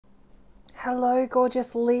Hello,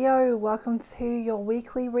 gorgeous Leo. Welcome to your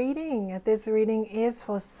weekly reading. This reading is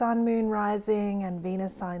for Sun, Moon, Rising, and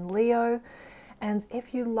Venus sign Leo. And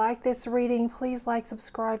if you like this reading, please like,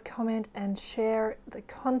 subscribe, comment, and share the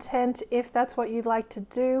content if that's what you'd like to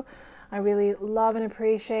do. I really love and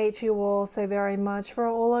appreciate you all so very much for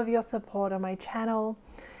all of your support on my channel.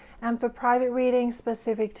 And for private readings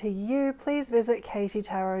specific to you, please visit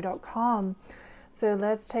kerrietarot.com. So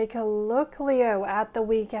let's take a look, Leo, at the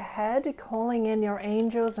week ahead, calling in your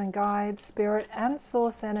angels and guides, spirit and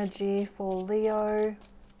source energy for Leo.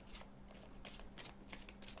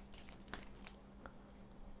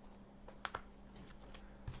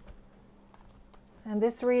 And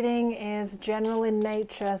this reading is general in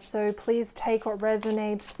nature, so please take what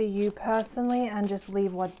resonates for you personally and just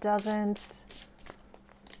leave what doesn't.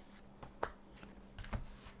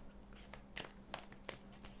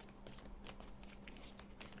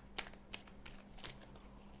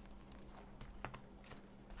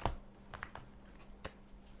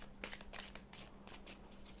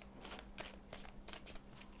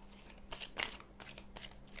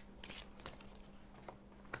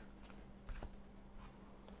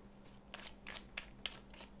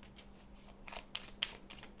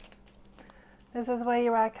 This is where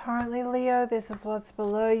you're at currently, Leo. This is what's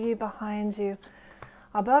below you, behind you,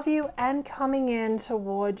 above you, and coming in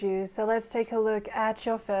toward you. So let's take a look at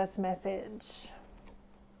your first message.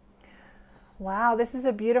 Wow, this is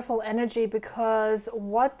a beautiful energy because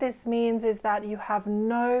what this means is that you have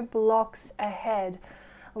no blocks ahead.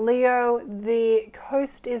 Leo, the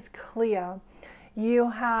coast is clear. You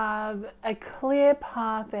have a clear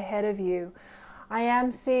path ahead of you. I am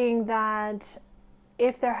seeing that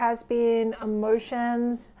if there has been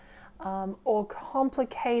emotions or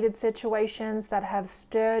complicated situations that have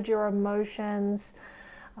stirred your emotions,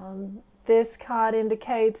 this card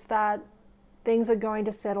indicates that things are going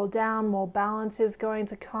to settle down, more balance is going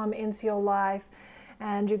to come into your life,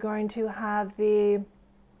 and you're going to have the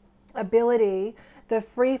ability, the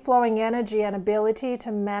free-flowing energy and ability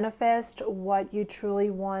to manifest what you truly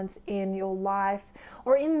want in your life,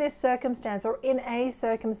 or in this circumstance, or in a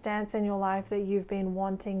circumstance in your life that you've been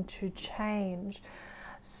wanting to change.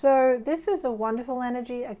 So this is a wonderful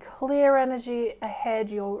energy, a clear energy ahead.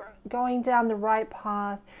 You're going down the right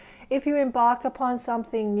path. If you embark upon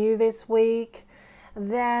something new this week,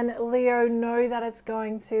 then Leo, know that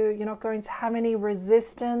you're not going to have any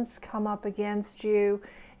resistance come up against you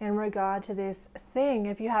in regard to this thing.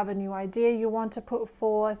 If you have a new idea you want to put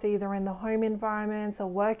forth, either in the home environments or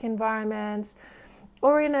work environments,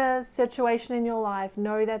 or in a situation in your life,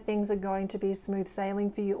 know that things are going to be smooth sailing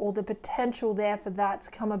for you, or the potential there for that to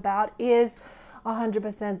come about is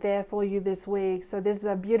 100% there for you this week. So this is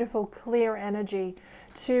a beautiful, clear energy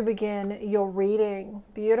to begin your reading.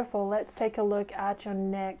 Beautiful. Let's take a look at your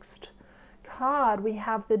next card. We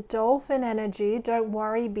have the dolphin energy. Don't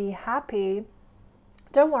worry, be happy.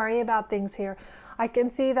 Don't worry about things here. I can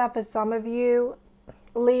see that for some of you,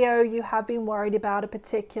 Leo, you have been worried about a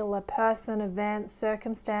particular person, event,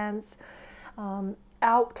 circumstance,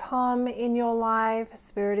 outcome in your life.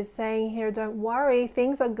 Spirit is saying here, don't worry,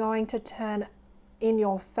 things are going to turn in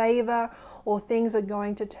your favor, or things are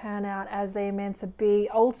going to turn out as they're meant to be,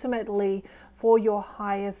 ultimately for your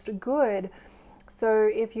highest good. So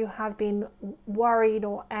if you have been worried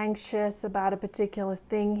or anxious about a particular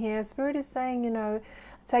thing here, Spirit is saying,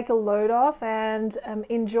 take a load off and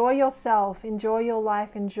enjoy yourself, enjoy your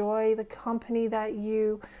life, enjoy the company that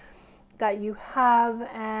you have,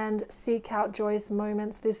 and seek out joyous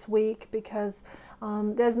moments this week, because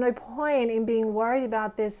there's no point in being worried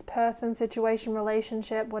about this person, situation,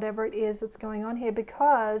 relationship, whatever it is that's going on here,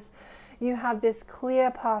 because you have this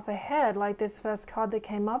clear path ahead, like this first card that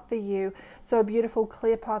came up for you. So a beautiful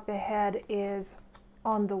clear path ahead is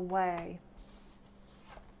on the way.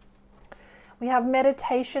 We have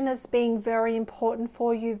meditation as being very important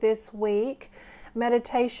for you this week.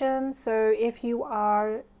 Meditation, so if you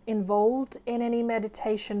are involved in any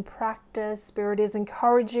meditation practice, Spirit is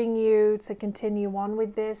encouraging you to continue on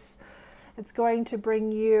with this. It's going to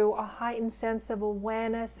bring you a heightened sense of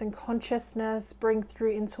awareness and consciousness, bring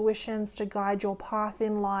through intuitions to guide your path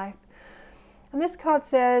in life. And this card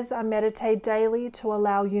says, I meditate daily to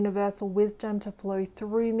allow universal wisdom to flow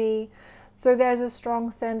through me. So there's a strong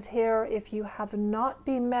sense here, if you have not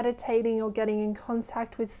been meditating or getting in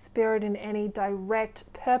contact with Spirit in any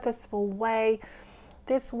direct, purposeful way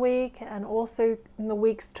this week, and also in the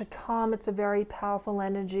weeks to come, it's a very powerful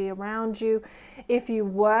energy around you. If you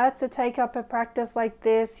were to take up a practice like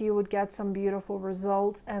this, you would get some beautiful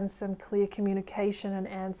results and some clear communication and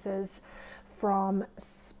answers from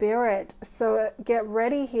Spirit. So get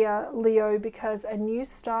ready here, Leo, because a new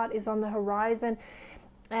start is on the horizon.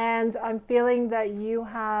 And I'm feeling that you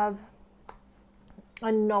have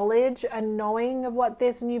a knowledge, a knowing of what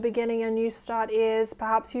this new beginning, a new start is.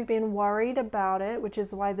 Perhaps you've been worried about it, which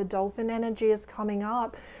is why the dolphin energy is coming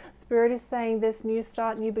up. Spirit is saying this new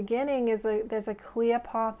start, new beginning there's a clear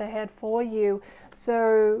path ahead for you.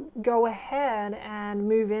 So go ahead and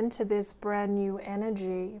move into this brand new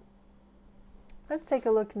energy. Let's take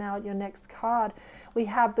a look now at your next card. We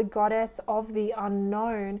have the Goddess of the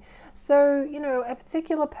Unknown. So, you know, a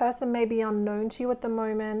particular person may be unknown to you at the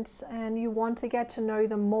moment and you want to get to know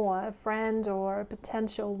them more, a friend or a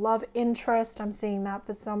potential love interest. I'm seeing that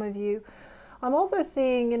for some of you. I'm also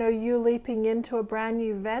seeing, you know, you leaping into a brand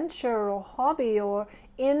new venture or hobby or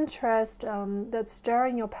interest that's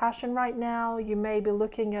stirring your passion right now. You may be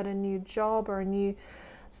looking at a new job or a new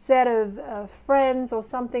set of friends or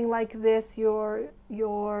something like this.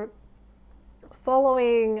 You're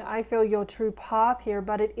following, I feel, your true path here,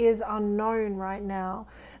 but it is unknown right now.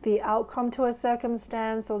 The outcome to a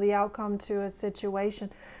circumstance or the outcome to a situation.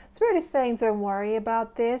 Spirit is saying don't worry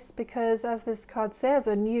about this, because as this card says,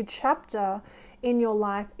 a new chapter in your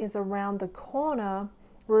life is around the corner.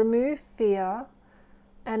 Remove fear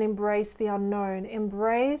and embrace the unknown.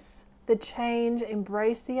 Embrace the change,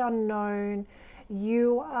 embrace the unknown.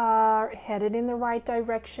 You are headed in the right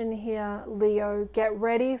direction here, Leo. Get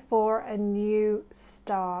ready for a new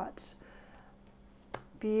start.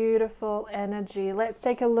 Beautiful energy. Let's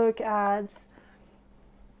take a look at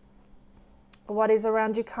what is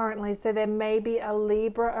around you currently. So there may be a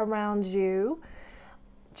Libra around you.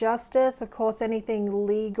 Justice, of course, anything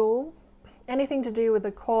legal. Anything to do with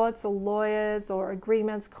the courts or lawyers or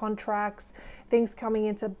agreements, contracts, things coming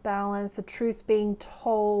into balance, the truth being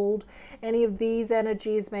told. Any of these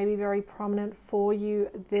energies may be very prominent for you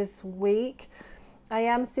this week. I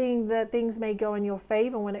am seeing that things may go in your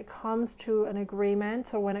favor when it comes to an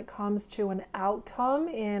agreement or when it comes to an outcome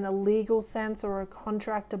in a legal sense or a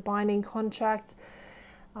contract, a binding contract.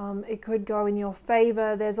 It could go in your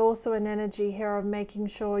favor. There's also an energy here of making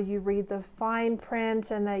sure you read the fine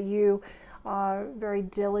print and that you are very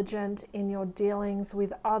diligent in your dealings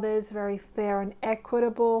with others, very fair and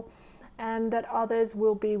equitable, and that others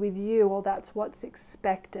will be with you, or that's what's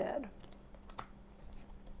expected.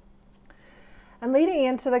 And leading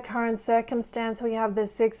into the current circumstance, we have the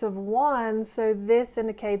Six of Wands. So this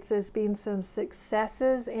indicates there's been some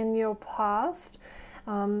successes in your past.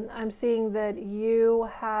 I'm seeing that you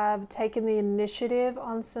have taken the initiative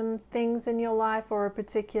on some things in your life or a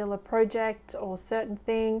particular project or certain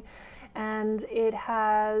thing, and it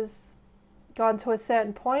has gone to a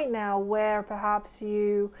certain point now where perhaps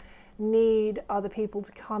you need other people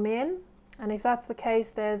to come in. And if that's the case,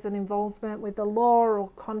 there's an involvement with the law or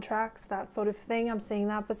contracts, that sort of thing. I'm seeing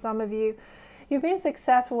that for some of you. You've been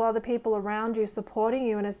successful, other people around you supporting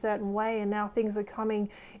you in a certain way, and now things are coming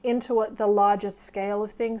into the larger scale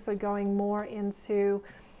of things, so going more into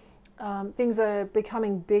things are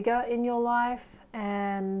becoming bigger in your life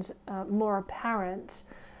and more apparent.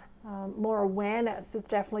 More awareness is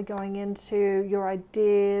definitely going into your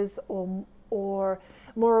ideas, or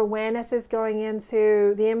more awareness is going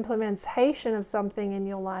into the implementation of something in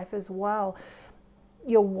your life as well.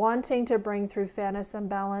 You're wanting to bring through fairness and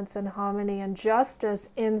balance and harmony and justice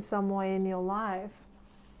in some way in your life.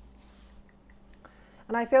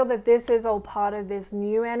 And I feel that this is all part of this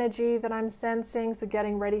new energy that I'm sensing. So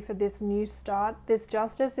getting ready for this new start. This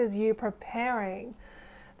justice is you preparing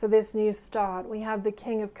for this new start. We have the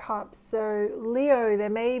King of Cups. So Leo, there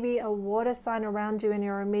may be a water sign around you in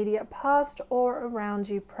your immediate past or around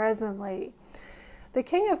you presently. The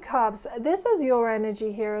King of Cups, this is your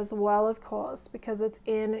energy here as well, of course, because it's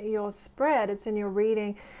in your spread, it's in your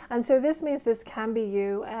reading. And so this means this can be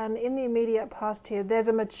you. And in the immediate past here, there's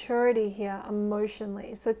a maturity here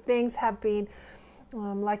emotionally. So things have been,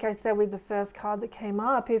 like I said with the first card that came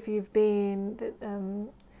up, if you've been,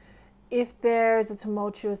 if there's a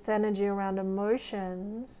tumultuous energy around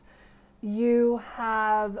emotions, you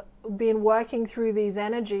have been working through these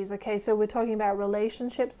energies. Okay, so we're talking about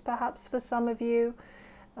relationships perhaps for some of you,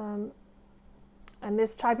 and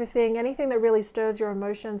this type of thing, anything that really stirs your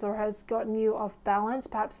emotions or has gotten you off balance.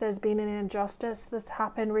 Perhaps there's been an injustice that's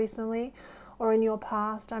happened recently or in your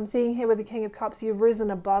past. I'm seeing here with the King of Cups, you've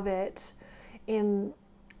risen above it in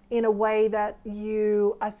a way that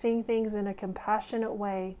you are seeing things in a compassionate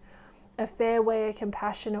way, a fair way, a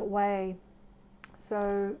compassionate way.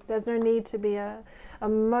 So there's no need to be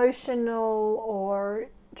emotional or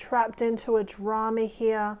trapped into a drama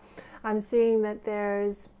here. I'm seeing that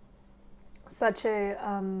there's such a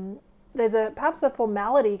there's perhaps a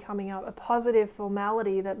formality coming up, a positive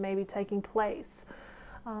formality that may be taking place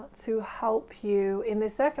to help you in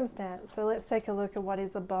this circumstance. So let's take a look at what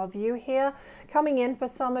is above you here. Coming in for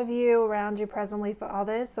some of you, around you presently for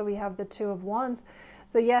others. So we have the Two of Wands.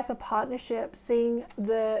 So yes, a partnership, being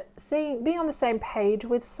on the same page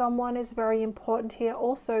with someone is very important here.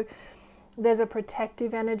 Also, there's a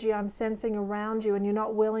protective energy I'm sensing around you, and you're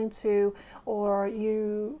not willing to, or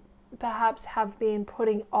you perhaps have been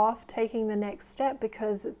putting off taking the next step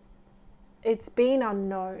because it's been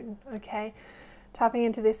unknown, okay? Tapping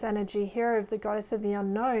into this energy here of the goddess of the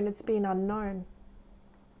unknown, it's been unknown.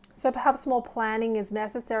 So perhaps more planning is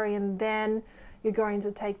necessary, and then you're going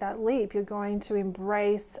to take that leap. You're going to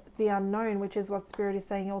embrace the unknown, which is what Spirit is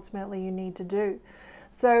saying ultimately you need to do.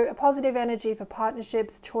 So a positive energy for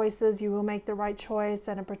partnerships, choices, you will make the right choice,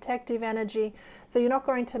 and a protective energy. So you're not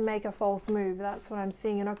going to make a false move. That's what I'm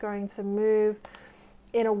seeing. You're not going to move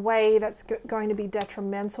in a way that's going to be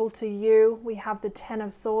detrimental to you. We have the Ten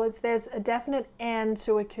of Swords. There's a definite end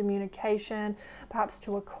to a communication, perhaps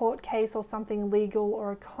to a court case or something legal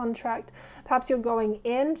or a contract. Perhaps you're going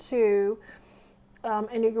into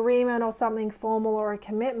an agreement or something formal or a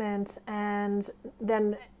commitment, and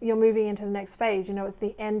then you're moving into the next phase. You know, it's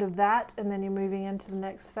the end of that, and then you're moving into the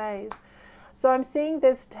next phase. So I'm seeing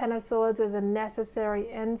this Ten of Swords as a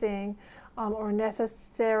necessary ending, or a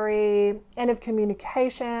necessary end of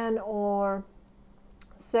communication or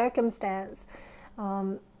circumstance.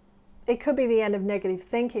 It could be the end of negative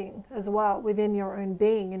thinking as well within your own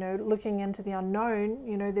being, you know, looking into the unknown.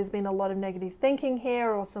 You know, there's been a lot of negative thinking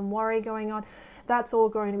here or some worry going on. That's all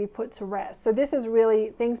going to be put to rest. So this is really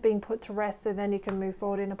things being put to rest, so then you can move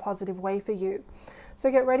forward in a positive way for you. So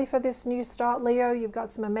get ready for this new start, Leo. You've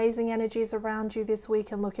got some amazing energies around you this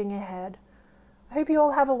week and looking ahead. I hope you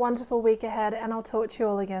all have a wonderful week ahead, and I'll talk to you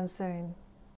all again soon.